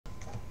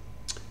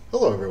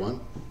Hello everyone.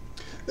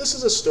 This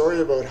is a story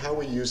about how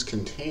we use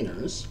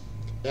containers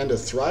and a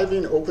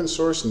thriving open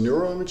source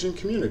neuroimaging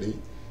community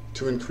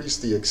to increase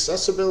the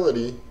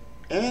accessibility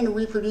and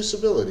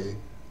reproducibility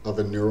of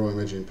a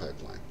neuroimaging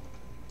pipeline.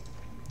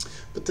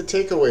 But the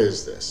takeaway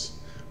is this: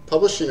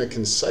 publishing a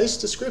concise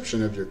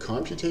description of your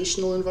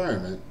computational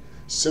environment,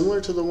 similar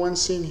to the one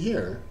seen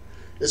here,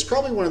 is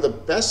probably one of the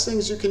best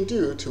things you can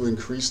do to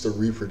increase the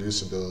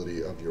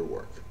reproducibility of your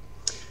work.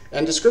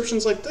 And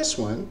descriptions like this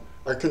one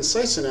are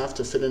concise enough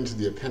to fit into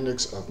the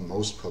appendix of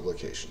most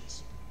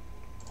publications.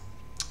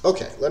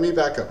 Okay, let me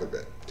back up a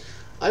bit.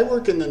 I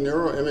work in the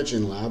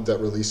neuroimaging lab that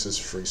releases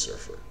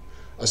FreeSurfer,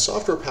 a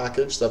software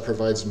package that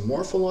provides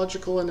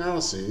morphological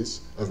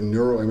analyses of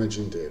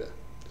neuroimaging data.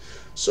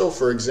 So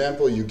for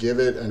example, you give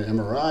it an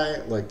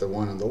MRI like the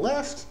one on the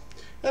left,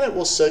 and it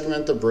will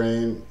segment the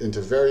brain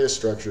into various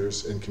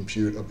structures and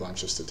compute a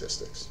bunch of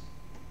statistics.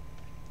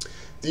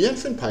 The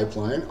infant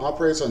pipeline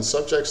operates on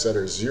subjects that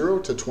are 0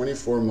 to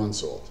 24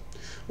 months old,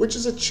 which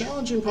is a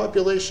challenging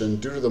population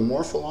due to the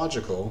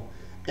morphological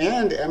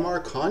and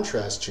MR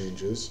contrast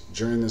changes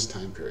during this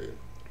time period.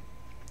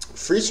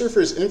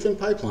 FreeSurfer's infant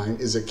pipeline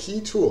is a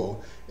key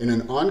tool in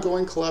an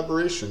ongoing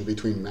collaboration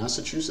between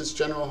Massachusetts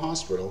General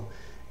Hospital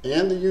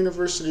and the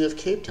University of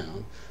Cape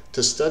Town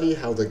to study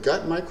how the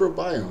gut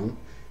microbiome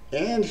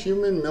and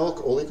human milk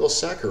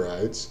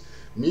oligosaccharides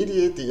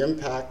mediate the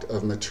impact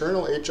of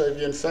maternal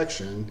HIV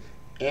infection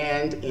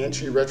and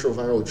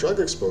antiretroviral drug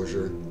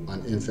exposure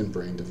on infant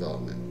brain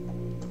development.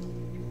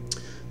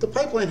 The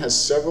pipeline has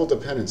several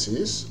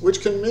dependencies,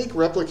 which can make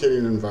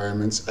replicating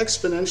environments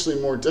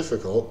exponentially more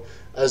difficult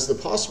as the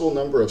possible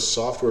number of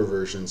software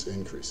versions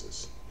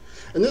increases.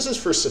 And this is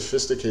for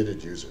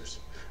sophisticated users.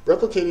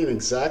 Replicating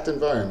exact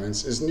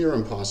environments is near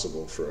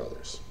impossible for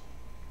others.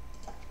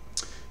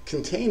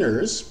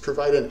 Containers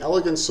provide an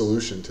elegant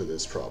solution to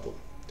this problem.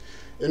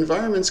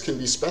 Environments can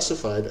be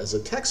specified as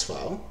a text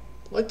file,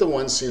 like the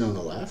one seen on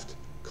the left,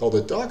 called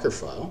a Docker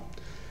file,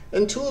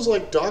 and tools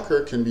like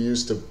Docker can be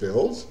used to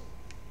build,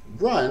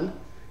 run,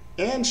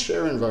 and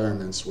share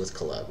environments with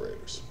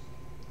collaborators.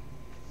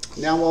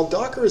 Now, while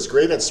Docker is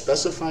great at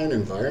specifying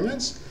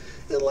environments,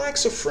 it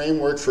lacks a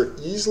framework for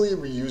easily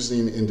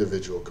reusing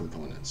individual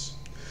components.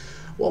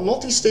 While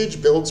multi-stage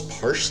builds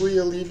partially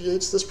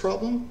alleviates this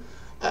problem,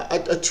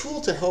 a tool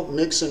to help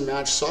mix and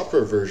match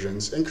software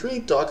versions and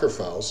create Docker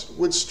files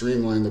would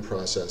streamline the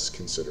process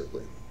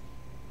considerably.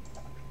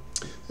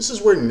 This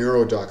is where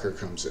NeuroDocker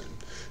comes in.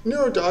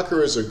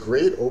 NeuroDocker is a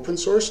great open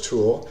source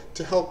tool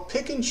to help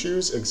pick and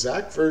choose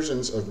exact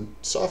versions of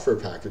software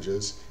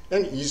packages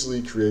and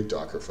easily create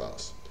Docker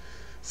files.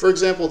 For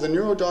example, the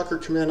NeuroDocker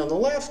command on the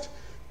left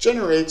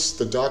generates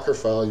the Docker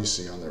file you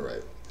see on the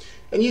right.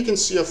 And you can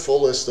see a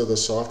full list of the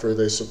software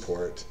they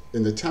support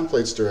in the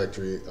templates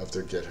directory of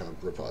their GitHub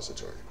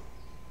repository.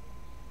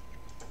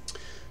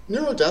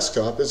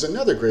 NeuroDesktop is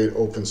another great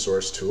open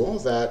source tool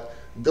that,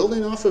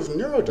 building off of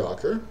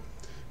NeuroDocker,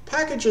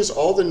 packages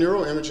all the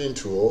neuroimaging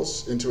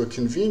tools into a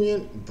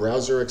convenient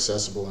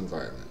browser-accessible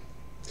environment.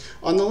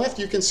 On the left,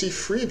 you can see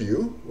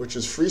Freeview, which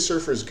is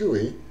FreeSurfer's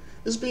GUI,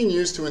 is being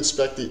used to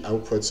inspect the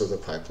outputs of the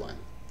pipeline,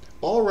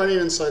 all running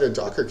inside a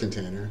Docker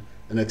container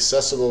and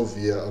accessible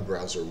via a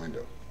browser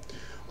window.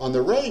 On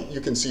the right,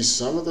 you can see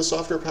some of the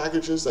software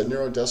packages that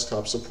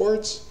NeuroDesktop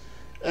supports,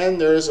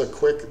 and there's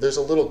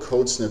a little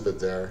code snippet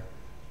there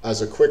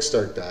as a quick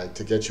start guide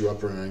to get you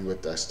up and running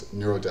with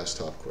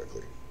NeuroDesktop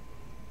quickly.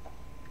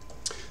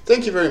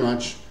 Thank you very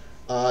much.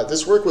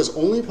 This work was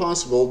only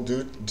possible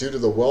due to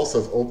the wealth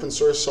of open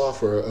source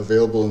software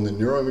available in the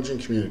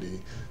neuroimaging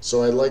community,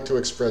 so I'd like to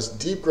express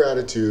deep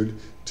gratitude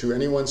to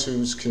anyone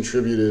who's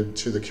contributed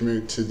to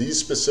these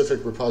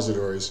specific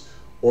repositories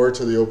or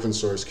to the open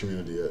source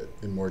community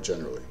more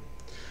generally.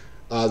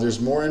 There's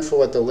more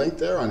info at the link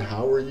there on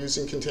how we're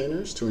using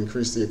containers to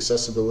increase the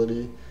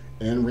accessibility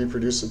and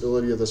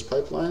reproducibility of this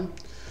pipeline.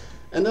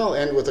 And I'll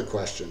end with a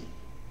question.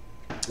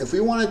 If we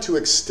wanted to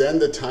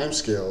extend the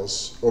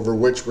timescales over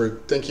which we're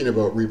thinking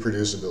about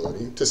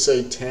reproducibility to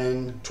say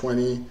 10,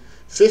 20,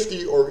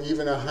 50, or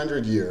even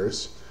 100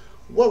 years,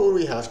 what would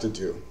we have to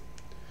do?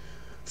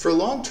 For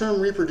long-term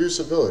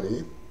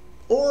reproducibility,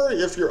 or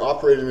if you're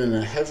operating in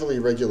a heavily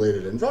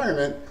regulated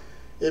environment,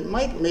 it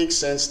might make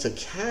sense to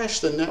cache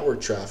the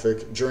network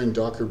traffic during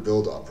Docker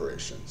build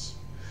operations.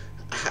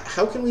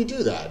 How can we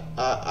do that?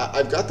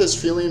 I've got this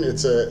feeling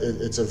it's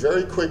a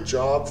very quick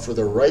job for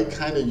the right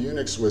kind of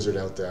Unix wizard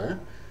out there.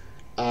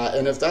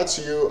 And if that's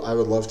you, I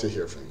would love to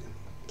hear from you.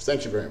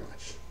 Thank you very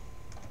much.